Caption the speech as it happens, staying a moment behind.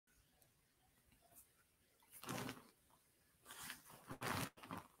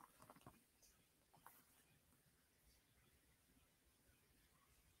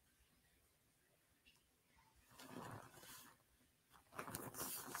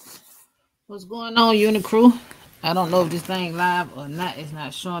What's going on, Unicrew? I don't know if this thing live or not. It's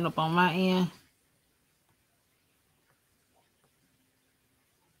not showing up on my end.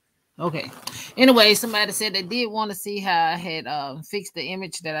 Okay. Anyway, somebody said they did want to see how I had fixed the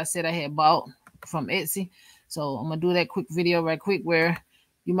image that I said I had bought from Etsy. So I'm gonna do that quick video right quick where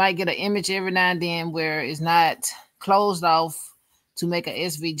you might get an image every now and then where it's not closed off to make a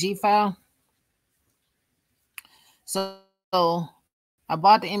SVG file. So I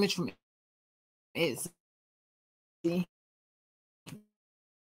bought the image from Etsy.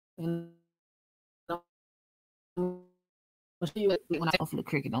 And when I hopefully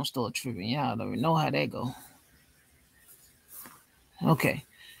Cricut don't start tripping. Y'all don't know how that go. Okay.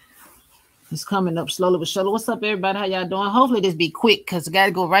 It's coming up slowly but surely. What's up, everybody? How y'all doing? Hopefully this be quick because I got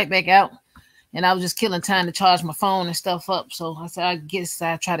to go right back out. And I was just killing time to charge my phone and stuff up. So I said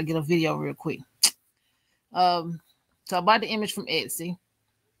I try to get a video real quick. So I bought the image from Etsy.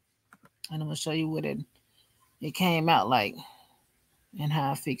 And I'm going to show you what it came out like and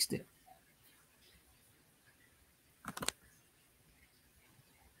how I fixed it.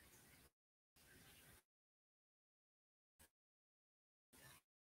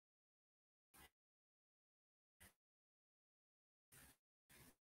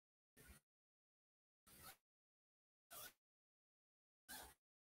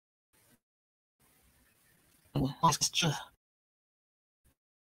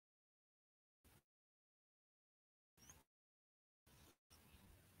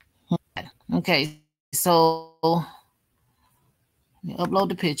 Okay, so let me upload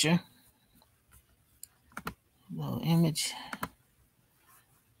the picture. Upload image.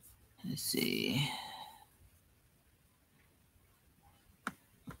 Let's see.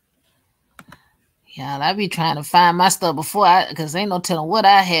 Y'all, I be trying to find my stuff before because ain't no telling what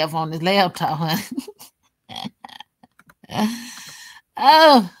I have on this laptop, huh?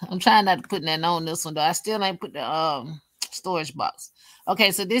 Oh, I'm trying not to put that on this one though. I still ain't put the storage box.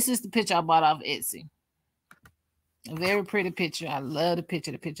 Okay, so this is the picture I bought off Etsy. A very pretty picture. I love the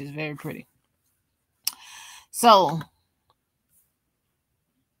picture. The picture is very pretty. So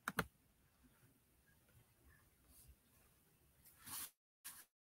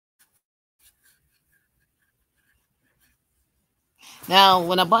now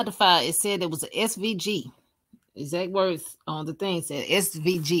when I bought the file, it said it was an SVG. Exact words on the thing said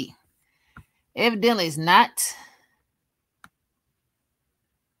SVG. Evidently, it's not.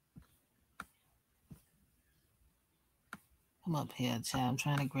 Come up here, child. I'm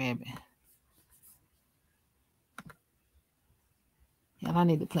trying to grab it. Yeah, I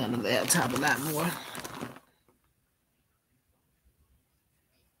need to play on the laptop a lot more.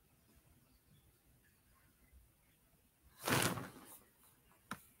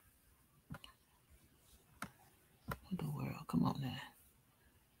 What the world? Come on now.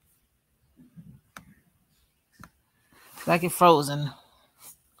 It's like it's frozen.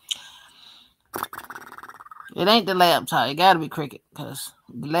 It ain't the laptop. It got to be Cricut because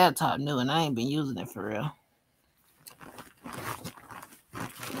the laptop new and I ain't been using it for real.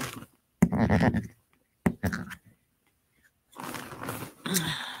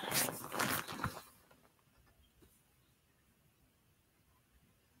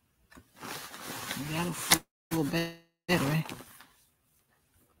 Got a full battery.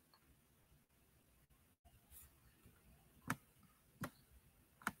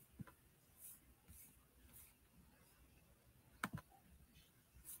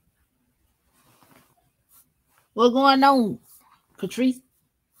 What's going on, Patrice?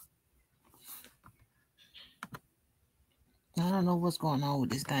 I don't know what's going on with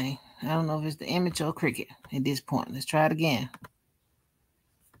this thing. I don't know if it's the image or Cricut at this point. Let's try it again.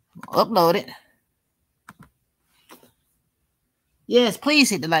 Upload it. Yes, please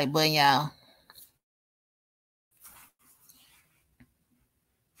hit the like button, y'all.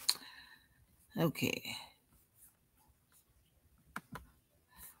 Okay.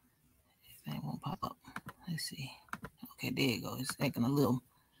 That won't pop up. Let's see. Okay, there you go. It's acting a little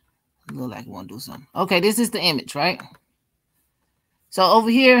like it want to do something. Okay, this is the image, right? So over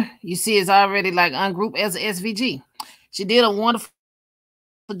here, you see it's already like ungrouped as an SVG. She did a wonderful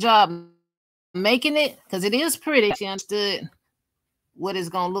job making it because it is pretty. She understood what it's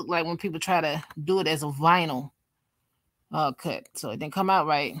going to look like when people try to do it as a vinyl cut. So it didn't come out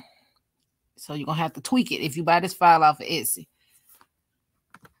right. So you're going to have to tweak it if you buy this file off of Etsy.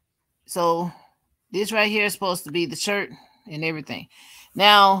 So this right here is supposed to be the shirt and everything.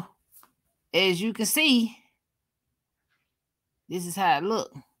 Now, as you can see, this is how it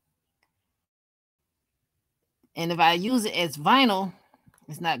looks. And if I use it as vinyl,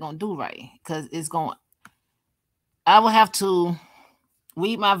 it's not going to do right because it's going. I will have to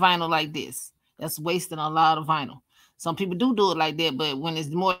weed my vinyl like this. That's wasting a lot of vinyl. Some people do it like that, but when it's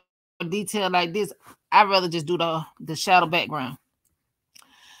more detailed like this, I'd rather just do the shadow background.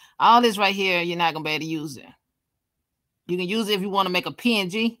 All this right here, you're not gonna be able to use it. You can use it if you want to make a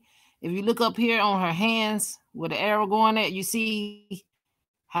PNG. If you look up here on her hands with the arrow going at, you see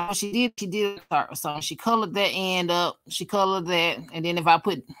how she did so she colored that end up, she colored that, and then if I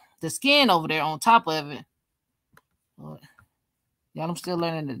put the skin over there on top of it, y'all, I'm still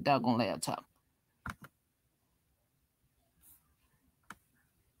learning the doggone laptop.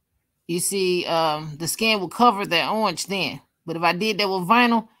 You see, the skin will cover that orange then. But if I did that with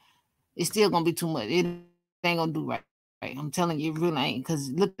vinyl, it's still gonna be too much. It ain't gonna do right. I'm telling you, it really ain't.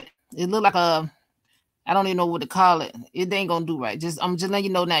 Cause look, it look like a, I don't even know what to call it. It ain't gonna do right. I'm just letting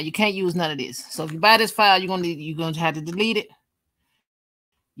you know now. You can't use none of this. So if you buy this file, you're gonna have to delete it.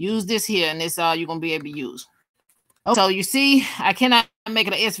 Use this here, and this all you're gonna be able to use. Okay, so you see, I cannot make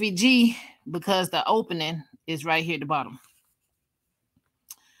it an SVG because the opening is right here at the bottom.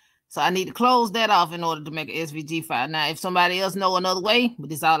 So I need to close that off in order to make an SVG file. Now, if somebody else know another way, but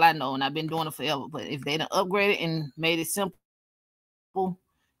this is all I know, and I've been doing it forever. But if they done upgraded and made it simple,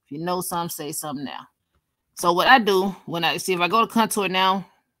 if you know something, say something now. So what I do when I see, if I go to contour now,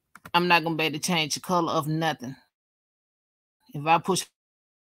 I'm not gonna be able to change the color of nothing. If I push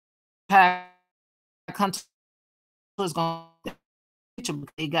high contour, it's gonna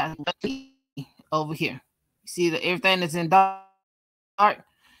it got over here. You see that everything that's in dark,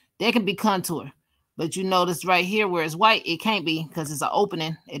 that can be contour. But you notice right here where it's white, it can't be because it's an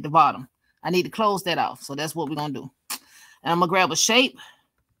opening at the bottom. I need to close that off. So that's what we're gonna do. And I'm gonna grab a shape,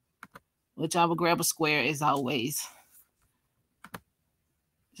 which I will grab a square as always.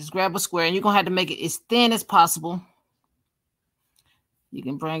 Just grab a square, and you're gonna have to make it as thin as possible. You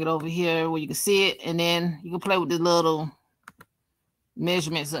can bring it over here where you can see it, and then you can play with the little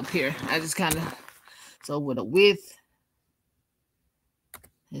measurements up here. I just kind of, so with a width,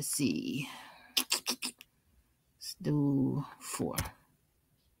 let's see, let's do 4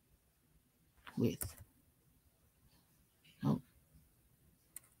 width. Oh,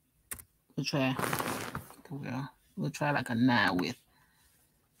 we'll try like a 9 width.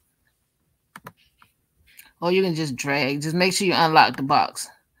 Or you can just drag. Just make sure you unlock the box.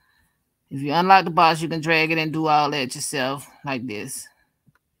 If you unlock the box, you can drag it and do all that yourself like this.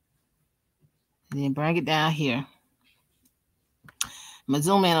 And then bring it down here. I'm going to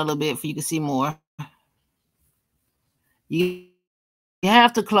zoom in a little bit so you can see more. You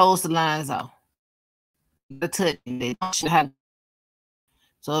have to close the lines off.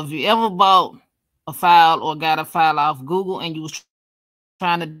 So if you ever bought a file or got a file off Google and you was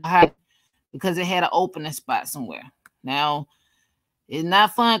trying to hide because it had an opening spot somewhere. Now, it's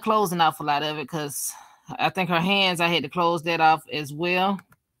not fun closing off a lot of it because I think her hands, I had to close that off as well.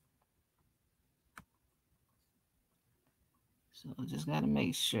 So I just got to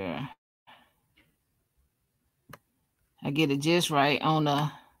make sure I get it just right on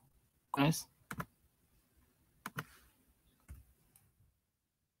the Chris.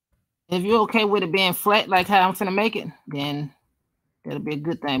 If you're okay with it being flat like how I'm finna make it, then that'll be a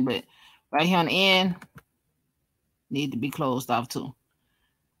good thing. But right here on the end, need to be closed off too.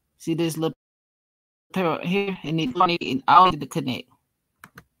 See this little pair here? It needs all to connect.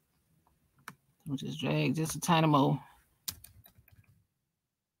 We'll just drag just a tiny more.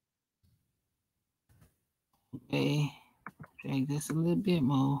 Okay, drag this a little bit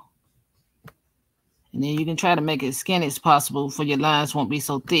more. And then you can try to make it as skinny as possible for your lines won't be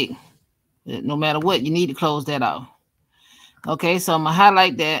so thick. But no matter what, you need to close that off. Okay, so I'm going to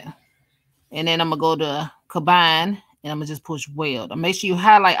highlight that. And then I'm going to go to combine. And I'm going to just push weld. Make sure you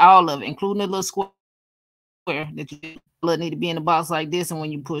highlight all of it, including the little square that you need to be in the box like this. And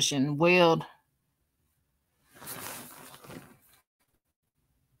when you push and weld,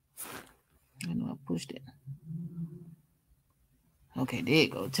 I know I pushed it. Okay, there you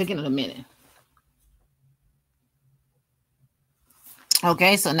go. Took it in a minute.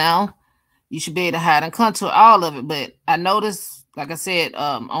 Okay, so now you should be able to hide and contour all of it. But I noticed, like I said,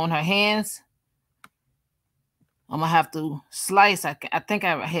 on her hands, I'm going to have to slice. I think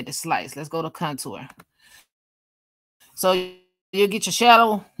I had to slice. Let's go to contour. So you'll get your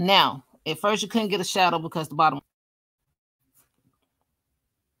shadow now. At first, you couldn't get a shadow because the bottom.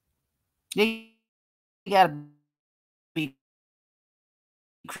 You got to be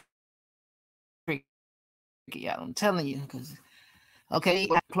Cricut. Yeah, I'm telling you. Because, okay,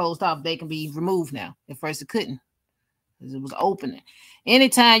 closed off. They can be removed now. At first, it couldn't because it was opening.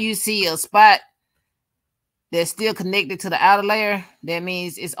 Anytime you see a spot that's still connected to the outer layer, that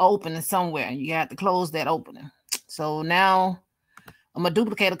means it's opening somewhere. You have to close that opening. So now I'm going to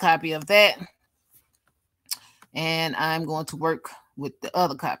duplicate a copy of that. And I'm going to work with the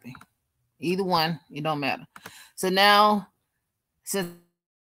other copy. Either one, it don't matter. So now, since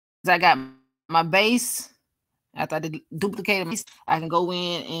I got my base, after I duplicated my base, I can go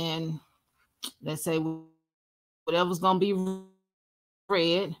in and let's say whatever's going to be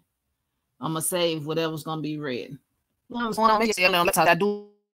red, I'm going to save whatever's going to be red. I do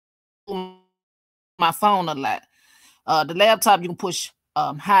my phone a lot. The laptop, you can push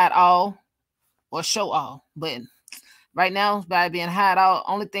hide all or show all. But right now, by being hide all,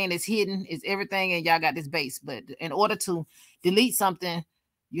 only thing that's hidden is everything, and y'all got this base. But in order to delete something,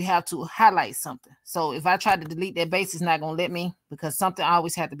 you have to highlight something. So if I try to delete that base, it's not going to let me because something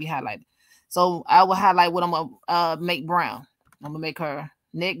always has to be highlighted. So I will highlight what I'm going to make brown. I'm going to make her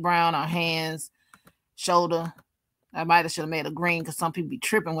neck brown, her hands, shoulder. I might have should have made a green because some people be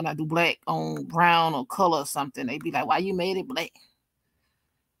tripping when I do black on brown or color or something. They be like, why you made it black?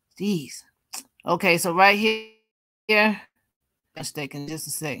 Jeez. Okay, so right here, I'm sticking just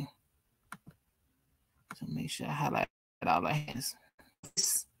a second. So make sure I highlight all the hands.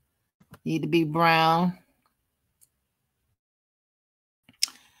 This need to be brown.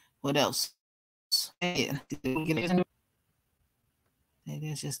 What else? Yeah.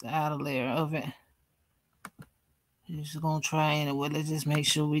 That's just the outer layer of it. Just gonna try anyway. Let's just make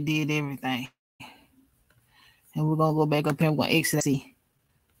sure we did everything. And we're gonna go back up here. We're gonna exit. See.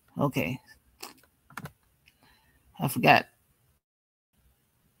 Okay. I forgot.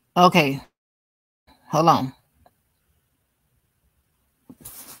 Okay. Hold on.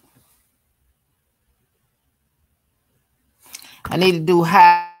 I need to do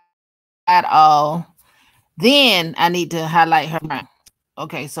hide all. Then I need to highlight her brown.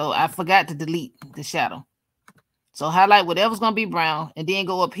 Okay, so I forgot to delete the shadow. So highlight whatever's going to be brown and then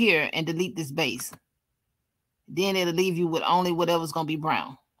go up here and delete this base. Then it'll leave you with only whatever's going to be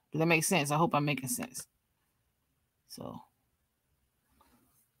brown. Does that make sense? I hope I'm making sense. So,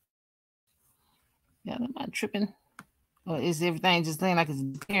 yeah, am I tripping? Or is everything just like it's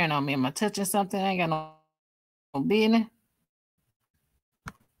appearing on me? Am I touching something? I ain't got no business.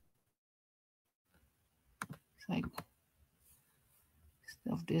 It's like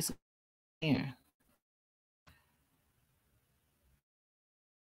stuff disappearing.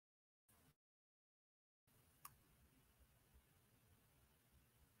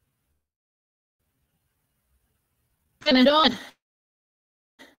 Doing?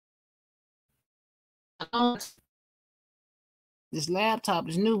 This laptop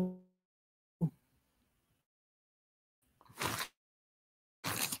is new.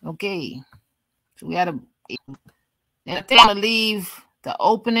 Okay. So we gotta, and I think I'm gonna leave the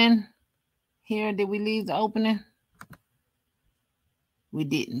opening here. Did we leave the opening? We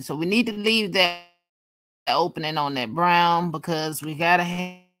didn't. So we need to leave that opening on that brown because we gotta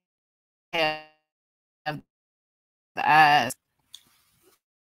have the eyes.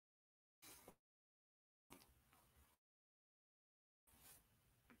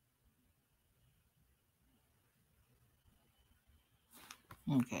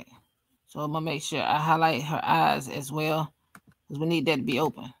 Okay. So I'm gonna make sure I highlight her eyes as well because we need that to be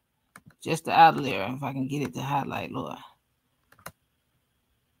open. Just the outer layer, if I can get it to highlight, Lord.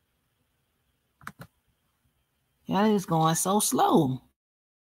 Yeah, it's going so slow.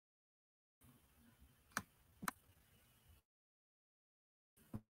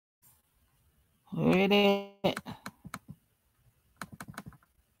 Where it at?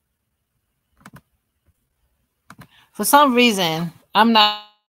 For some reason, I'm not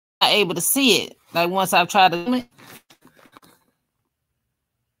able to see it. Like once I've tried to.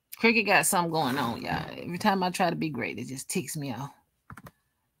 Cricut got something going on, y'all. Every time I try to be great, it just ticks me off.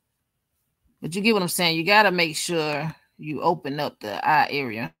 But you get what I'm saying. You got to make sure you open up the eye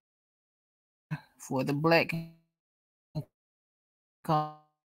area for the black come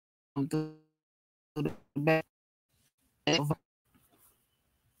through the back.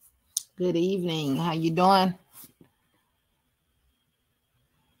 Good evening. How you doing?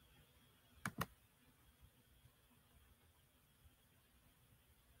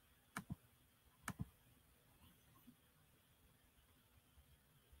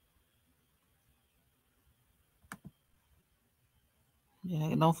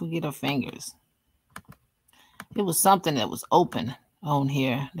 Yeah, don't forget her fingers. It was something that was open on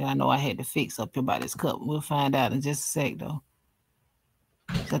here that I know I had to fix up here by this cup. We'll find out in just a sec, though.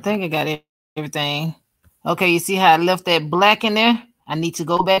 So I think I got everything. Okay, you see how I left that black in there? I need to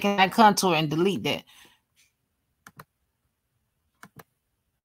go back in that contour and delete that.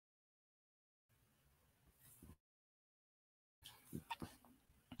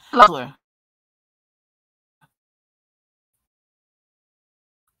 Contour.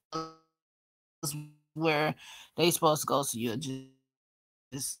 where they supposed to go. So you'll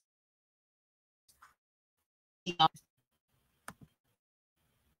just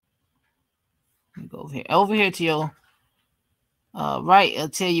go over here. Over here to your right, it'll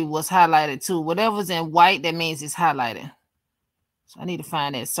tell you what's highlighted too. Whatever's in white, that means it's highlighted. So I need to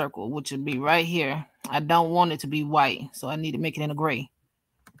find that circle, which would be right here. I don't want it to be white, so I need to make it in a gray.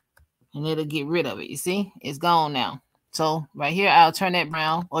 And it'll get rid of it. You see? It's gone now. So right here, I'll turn that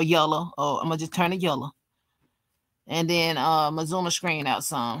brown or yellow. Or I'm going to just turn it yellow. And then I'm going to zoom the screen out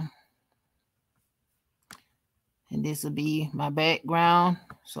some. And this will be my background.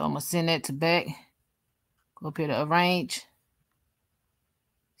 So I'm going to send that to back. Go up here to arrange.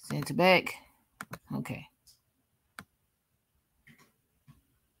 Send to back. Okay.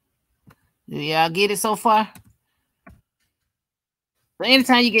 Do y'all get it so far? So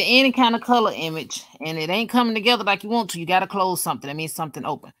anytime you get any kind of color image and it ain't coming together like you want to, you got to close something. That means something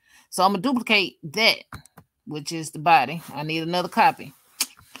open. So I'm going to duplicate that, which is the body. I need another copy.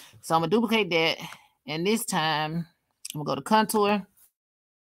 So I'm going to duplicate that. And this time, I'm going to go to contour.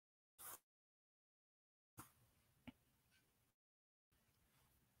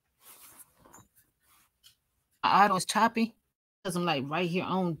 My auto is choppy because I'm like right here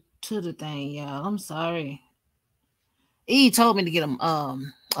on to the thing, y'all. I'm sorry. Eve told me to get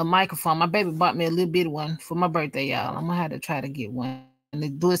a microphone. My baby bought me a little bitty one for my birthday, y'all. I'm gonna have to try to get one.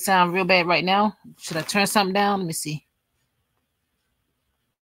 And do it sound real bad right now? Should I turn something down? Let me see.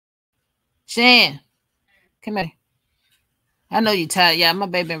 Shan, come here. I know you're tired. Yeah, my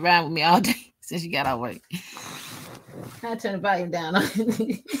baby been riding with me all day since you got out of work. I turn the volume down.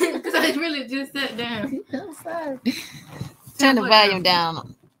 Because I really just sat down. I'm sorry. Turn the volume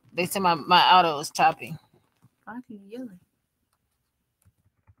down. They said my auto is choppy. I can yelling.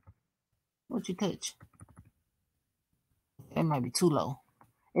 What you touch? That might be too low.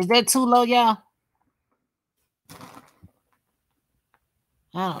 Is that too low, y'all?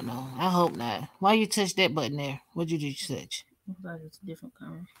 I don't know. I hope not. Why you touch that button there? What'd you do? Touch? Looks like it's a different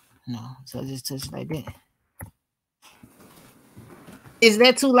color. No, so I just touch it like that. Is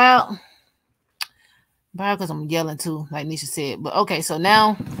that too loud? Probably because I'm yelling too, like Nisha said. But okay, so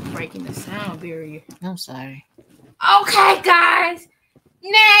now breaking the sound barrier. I'm sorry. Okay, guys.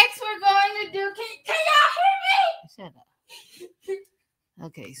 Next, we're going to do. Can y'all hear me? Shut up.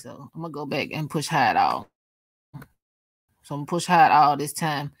 Okay, so I'm gonna go back and push hide all. So I'm gonna push hide all this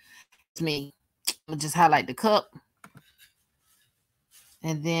time. It's me. I'm gonna just highlight the cup.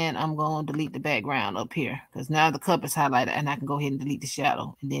 And then I'm going to delete the background up here because now the cup is highlighted and I can go ahead and delete the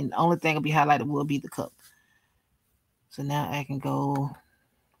shadow. And then the only thing will be highlighted will be the cup. So now I can go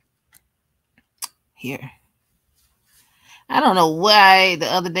here. I don't know why the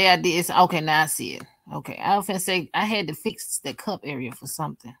other day I did this. Okay, now I see it. Okay, I was gonna say I had to fix the cup area for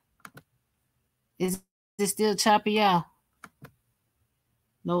something. Is it still choppy, y'all?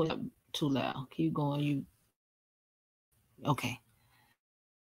 No, it's too loud. Keep going. You okay?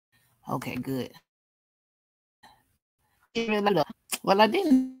 Okay, good. Well, I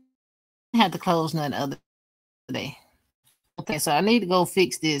didn't have to close none the other day. Okay, so I need to go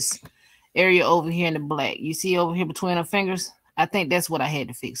fix this area over here in the black. You see over here between our fingers? I think that's what I had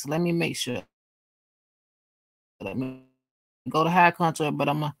to fix. So let me make sure. Let me go to high contour, but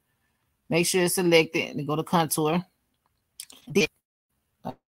I'm going to make sure it's selected and go to contour. Then,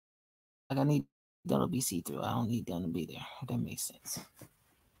 like I need them to be see-through. I don't need them to be there. If that makes sense.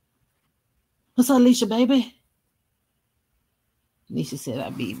 What's up, Alicia, baby? Alicia said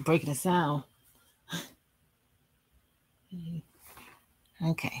I'd be breaking the sound.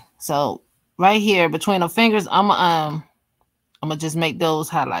 Okay, so right here between the fingers, I'm gonna just make those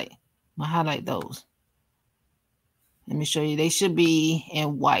highlight. I'm gonna highlight those. Let me show you. They should be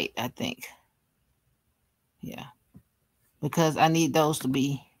in white, I think. Yeah, because I need those to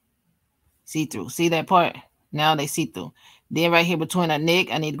be see-through. See that part? Now they see-through. Then right here between our neck,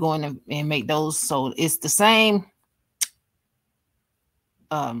 I need to go in and make those so it's the same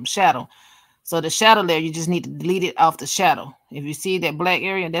shadow. So the shadow layer, you just need to delete it off the shadow. If you see that black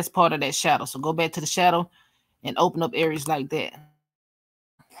area, that's part of that shadow. So go back to the shadow and open up areas like that.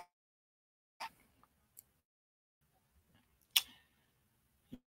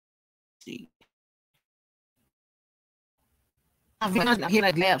 See. I feel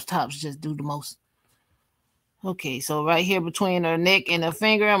like laptops just do the most. Okay, so right here between her neck and her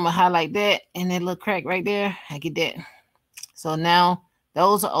finger, I'm gonna highlight that and that little crack right there. I get that. So now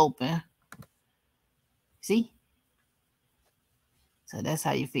those are open. See? So that's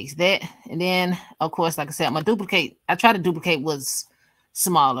how you fix that. And then, of course, like I said, I'm gonna duplicate. I try to duplicate what's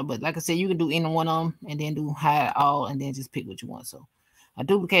smaller, but like I said, you can do any one of them and then do hide all and then just pick what you want. So I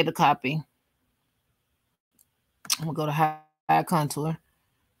duplicate the copy. I'm gonna go to high contour.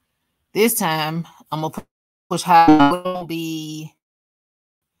 This time I'm gonna push high. It won't be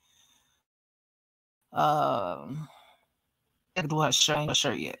I do her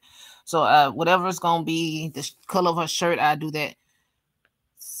shirt yet. So whatever it's gonna be, the color of her shirt, I do that.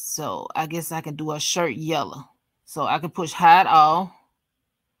 So I guess I can do a shirt yellow. So I can push hide all.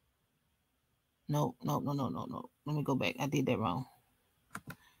 No. Let me go back. I did that wrong.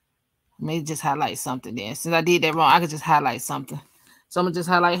 Let me just highlight something then. Since I did that wrong, I can just highlight something. So I'm gonna just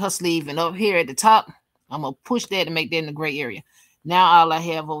highlight her sleeve, and up here at the top, I'm gonna push that and make that in the gray area. Now all I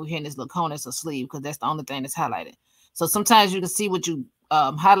have over here in this little corner is a sleeve, because that's the only thing that's highlighted. So sometimes you can see what you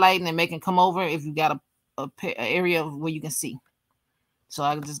highlighting and making come over if you got a area where you can see. So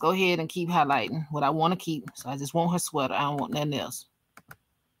I can just go ahead and keep highlighting what I want to keep. So I just want her sweater. I don't want nothing else.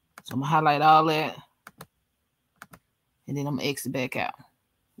 So I'm gonna highlight all that, and then I'm gonna exit back out.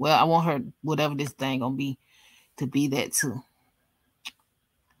 Well, I want her, whatever this thing gonna be, to be that too.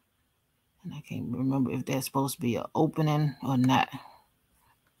 And I can't remember if that's supposed to be an opening or not.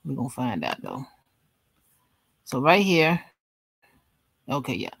 We're gonna find out though. So right here,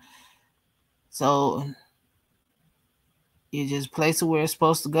 okay, yeah. So you just place it where it's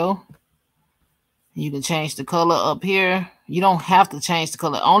supposed to go. You can change the color up here. You don't have to change the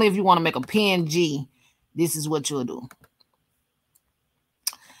color. Only if you want to make a PNG, this is what you'll do.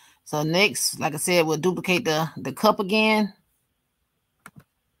 So next, like I said, we'll duplicate the cup again.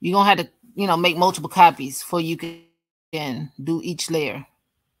 You're going to have to, make multiple copies before you can do each layer.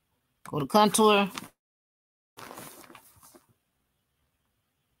 Go to contour.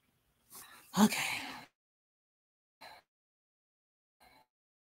 Okay.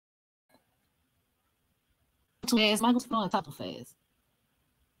 Too fast. Michael's flowing top too fast.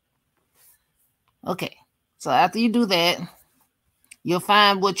 Okay. So after you do that, you'll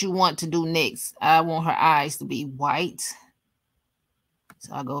find what you want to do next. I want her eyes to be white.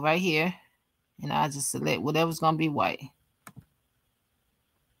 So I'll go right here, and I'll just select whatever's going to be white.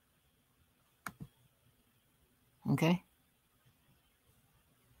 Okay.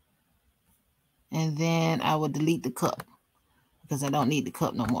 And then I will delete the cup, because I don't need the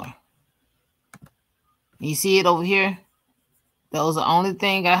cup no more. And you see it over here? Those are the only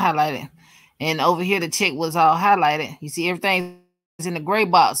thing I highlighted. And over here, the check was all highlighted. You see, everything is in the gray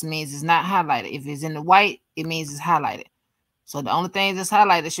box means it's not highlighted. If it's in the white, it means it's highlighted. So the only thing that's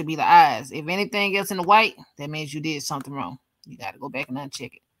highlighted should be the eyes. If anything else in the white, that means you did something wrong. You got to go back and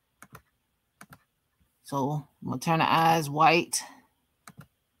uncheck it. So I'm going to turn the eyes white.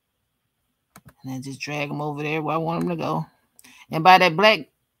 And then just drag them over there where I want them to go. And by that black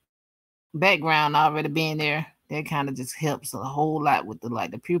background already being there, that kind of just helps a whole lot with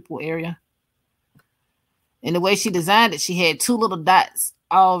the pupil area. And the way she designed it, she had two little dots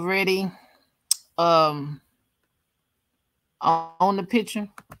already on the picture.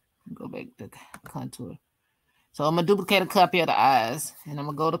 Go back to contour. So I'm going to duplicate a copy of the eyes, and I'm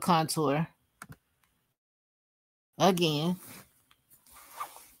going to go to contour again.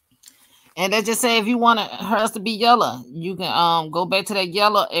 And let's just say if you want hers to be yellow, you can go back to that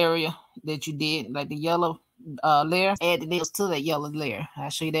yellow area that you did, like the yellow layer. Add the nails to that yellow layer.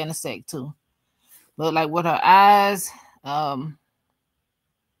 I'll show you that in a sec too. But like with her eyes, I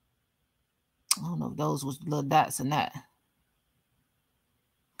don't know if those was little dots or not.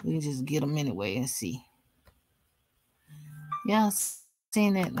 We can just get them anyway and see. Yeah,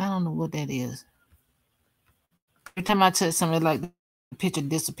 seen that. I don't know what that is. Every time I touch something, like the picture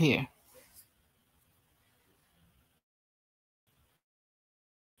disappear.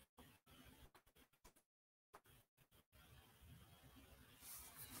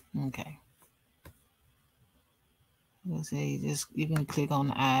 Okay. Let's see. You can click on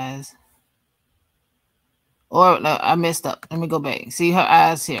the eyes. Or I messed up. Let me go back. See her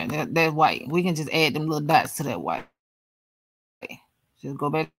eyes here. They're white. We can just add them little dots to that white. Just go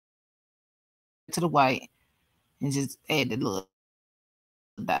back to the white and just add the little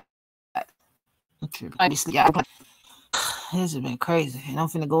dot. Okay. Obviously, this has been crazy. And I'm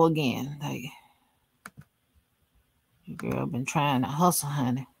finna go again. Like, your girl been trying to hustle,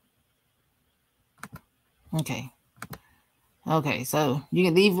 honey. Okay. Okay, so you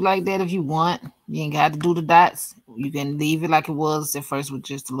can leave it like that if you want. You ain't got to do the dots. You can leave it like it was at first with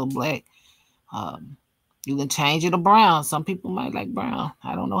just a little black. You can change it to brown. Some people might like brown.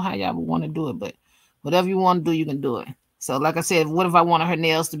 I don't know how y'all would want to do it, but whatever you want to do, you can do it. So like I said, what if I wanted her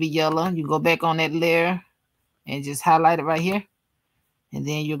nails to be yellow? You go back on that layer and just highlight it right here. And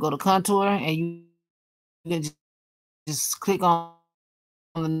then you go to contour, and you can just click on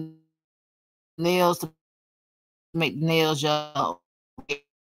the nails to make the nails yellow.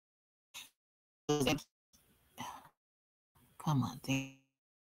 Come on,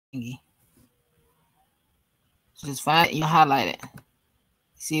 thingy. So just find it, you highlight it.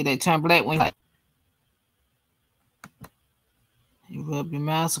 See they turn black when you rub your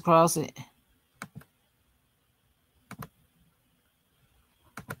mouse across it.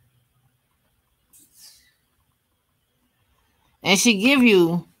 And she give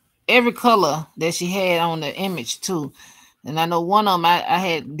you every color that she had on the image too. And I know one of them I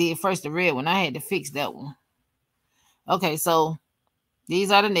had did first the red one. I had to fix that one. Okay, so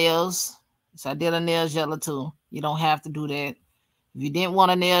these are the nails. So I did a nails yellow too. You don't have to do that. If you didn't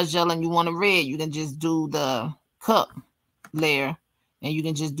want a nails yellow and you want a red, you can just do the cup layer and you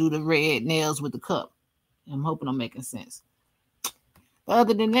can just do the red nails with the cup. I'm hoping I'm making sense. But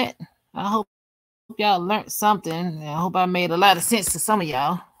other than that, I hope y'all learned something. I hope I made a lot of sense to some of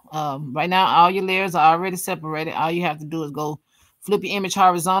y'all. Right now, all your layers are already separated. All you have to do is go flip your image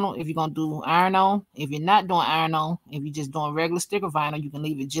horizontal if you're going to do iron on. If you're not doing iron on, if you're just doing regular sticker vinyl, you can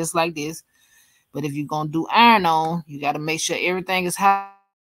leave it just like this. But if you're going to do iron on, you got to make sure everything is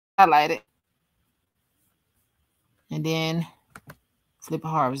highlighted. And then flip it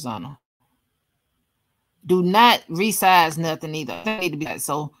horizontal. Do not resize nothing either. It need to be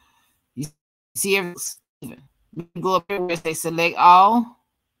so you see everything. You go up here where it says select all.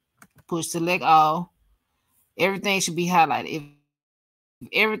 Push select all. Everything should be highlighted. If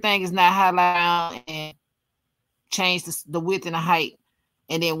everything is not highlighted and change the width and the height,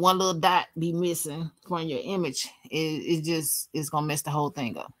 and then one little dot be missing from your image, it's gonna mess the whole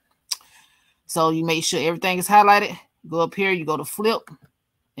thing up. So you make sure everything is highlighted. Go up here, you go to flip,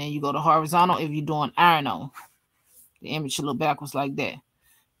 and you go to horizontal if you're doing iron on. The image should look backwards like that.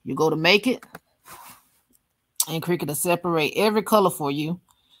 You go to make it, and Cricut will separate every color for you.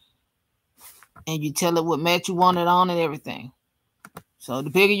 And you tell it what mat you want it on and everything. So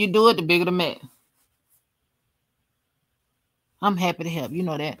the bigger you do it, the bigger the mat. I'm happy to help. You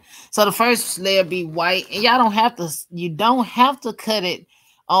know that. So the first layer be white. And y'all don't have to, you don't have to cut it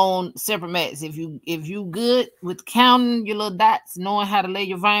on separate mats. If you good with counting your little dots, knowing how to lay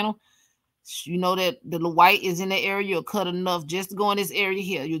your vinyl, you know that the little white is in the area, you'll cut enough just to go in this area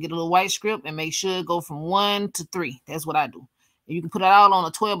here. You get a little white script and make sure it go from 1 to 3. That's what I do. And you can put it all on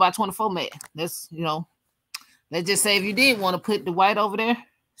a 12 by 24 mat. That's, you know, let's just say if you did want to put the white over there.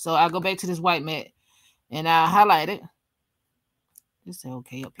 So I'll go back to this white mat and I'll highlight it. Just say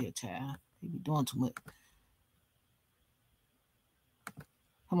okay up here, child. You be doing too much.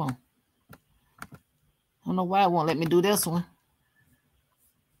 Come on. I don't know why it won't let me do this one.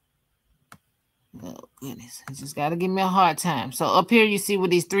 Oh, goodness. It just got to give me a hard time. So up here, you see where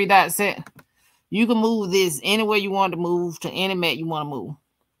these 3 dots at? You can move this anywhere you want to move to any mat you want to move.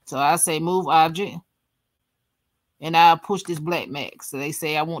 So I say move object. And I'll push this black mat. So they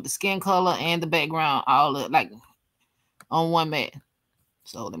say I want the skin color and the background all like on one mat.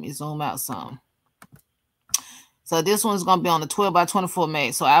 So let me zoom out some. So this one's going to be on the 12 by 24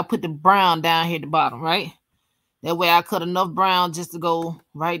 mat. So I'll put the brown down here at the bottom, right? That way I cut enough brown just to go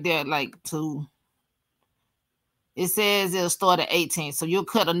right there, like to, it says it'll start at 18. So you'll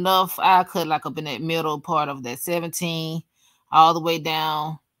cut enough. I'll cut like up in that middle part of that 17 all the way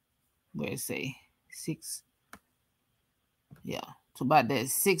down, where it say 6. Yeah, to about that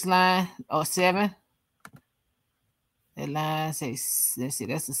 6 line or 7. That line says, let's see,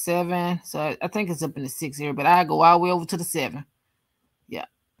 that's a 7. So I think it's up in the 6 here, but I go all the way over to the 7. Yeah.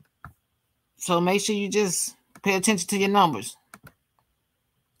 So make sure you just pay attention to your numbers.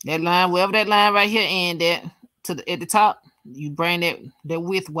 That line, wherever that line right here end at, at the top, you bring that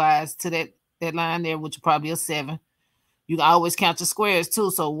width wise to that line there, which is probably a 7. You can always count your squares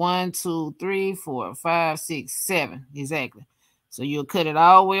too. So 1, 2, 3, 4, 5, 6, 7. Exactly. So you'll cut it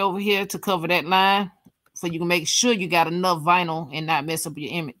all the way over here to cover that line. So you can make sure you got enough vinyl and not mess up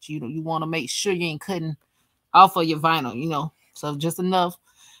your image. You want to make sure you ain't cutting off of your vinyl, you know. So just enough.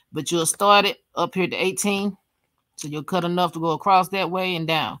 But you'll start it up here to 18. So you'll cut enough to go across that way and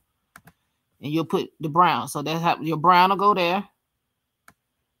down. And you'll put the brown. So that's how your brown will go there.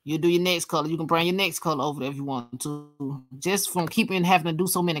 You'll do your next color. You can bring your next color over there if you want to. Just from keeping having to do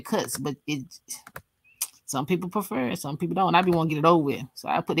so many cuts. But some people prefer it. Some people don't. I be want to get it over with. So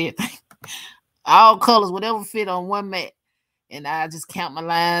I put everything. All colors, whatever fit on one mat. And I just count my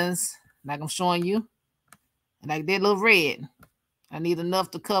lines like I'm showing you. Like that little red. I need enough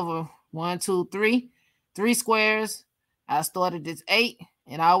to cover 1, 2, 3. 3 squares. I started this 8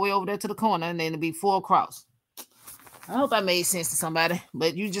 and all the way over there to the corner, and then it'll be 4 across. I hope I made sense to somebody.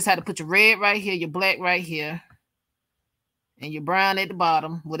 But you just have to put your red right here, your black right here, and your brown at the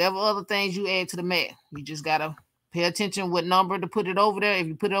bottom. Whatever other things you add to the mat. You just got to pay attention what number to put it over there. If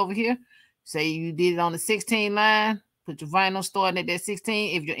you put it over here, say you did it on the 16 line, Put your vinyl starting at that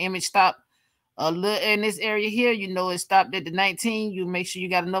 16. If your image stopped a little in this area here, you know it stopped at the 19. You make sure you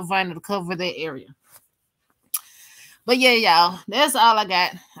got enough vinyl to cover that area. But yeah, y'all, that's all I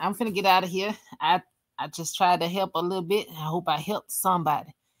got. I'm finna get out of here. I just tried to help a little bit. I hope I helped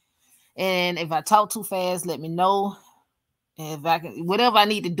somebody. And if I talk too fast, let me know. If I can, whatever I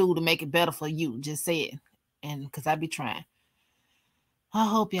need to do to make it better for you, just say it. And because I be trying. I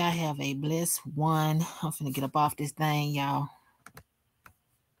hope y'all have a blessed one. I'm finna get up off this thing, y'all.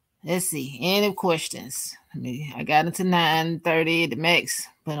 Let's see. Any questions? I got into 9:30 at the max,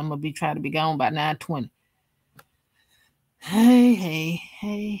 but I'm gonna be trying to be gone by 9:20. Hey.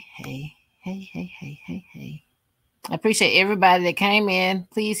 I appreciate everybody that came in.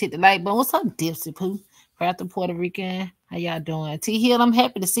 Please hit the like button. What's up, Dipsy Poo? Craft Puerto Rican. How y'all doing? T Hill, I'm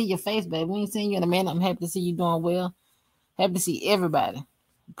happy to see your face, baby. We ain't seen you in a minute. I'm happy to see you doing well. Happy to see everybody.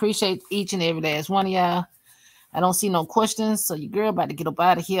 Appreciate each and every last one of y'all. I don't see no questions, so your girl about to get up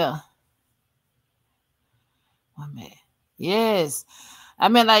out of here. Oh, man. Yes. I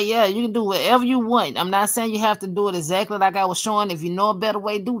mean, like, yeah, you can do whatever you want. I'm not saying you have to do it exactly like I was showing. If you know a better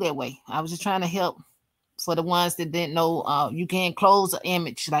way, do that way. I was just trying to help for the ones that didn't know. You can close an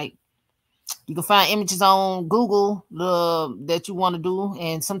image. Like, you can find images on Google that you want to do.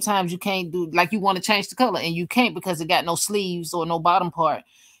 And sometimes you can't do, like you want to change the color. And you can't because it got no sleeves or no bottom part.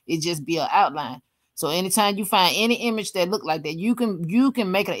 It just be an outline. So anytime you find any image that look like that, you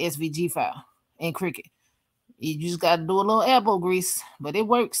can make an SVG file in Cricut. You just got to do a little elbow grease, but it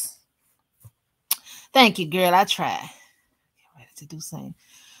works. Thank you, girl. I tried. Get ready to do something.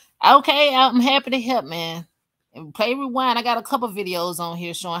 Okay, I'm happy to help, man. And play rewind. I got a couple videos on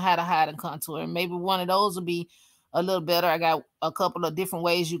here showing how to hide and contour. Maybe one of those will be a little better. I got a couple of different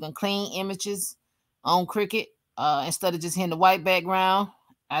ways you can clean images on Cricut. Instead of just hitting the white background,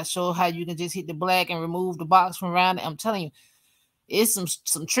 I show how you can just hit the black and remove the box from around it. I'm telling you, it's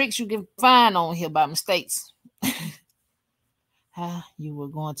some tricks you can find on here by mistakes. How you were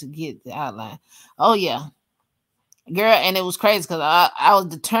going to get the outline. Oh, yeah. Girl, and it was crazy because I was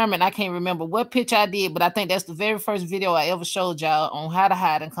determined. I can't remember what picture I did, but I think that's the very first video I ever showed y'all on how to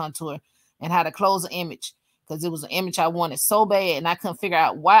hide and contour and how to close an image, because it was an image I wanted so bad, and I couldn't figure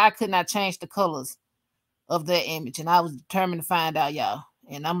out why I could not change the colors of that image, and I was determined to find out, y'all.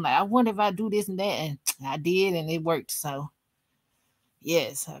 And I'm like, I wonder if I do this and that, and I did, and it worked. So,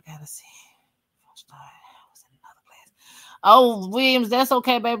 yes, I gotta see. Oh, Williams, that's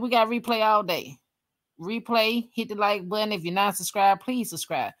okay, baby. We got replay all day. Replay, hit the like button. If you're not subscribed, please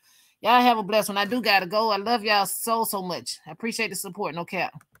subscribe. Y'all have a blessed one. I do gotta go. I love y'all so much. I appreciate the support. No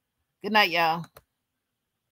cap. Good night, y'all.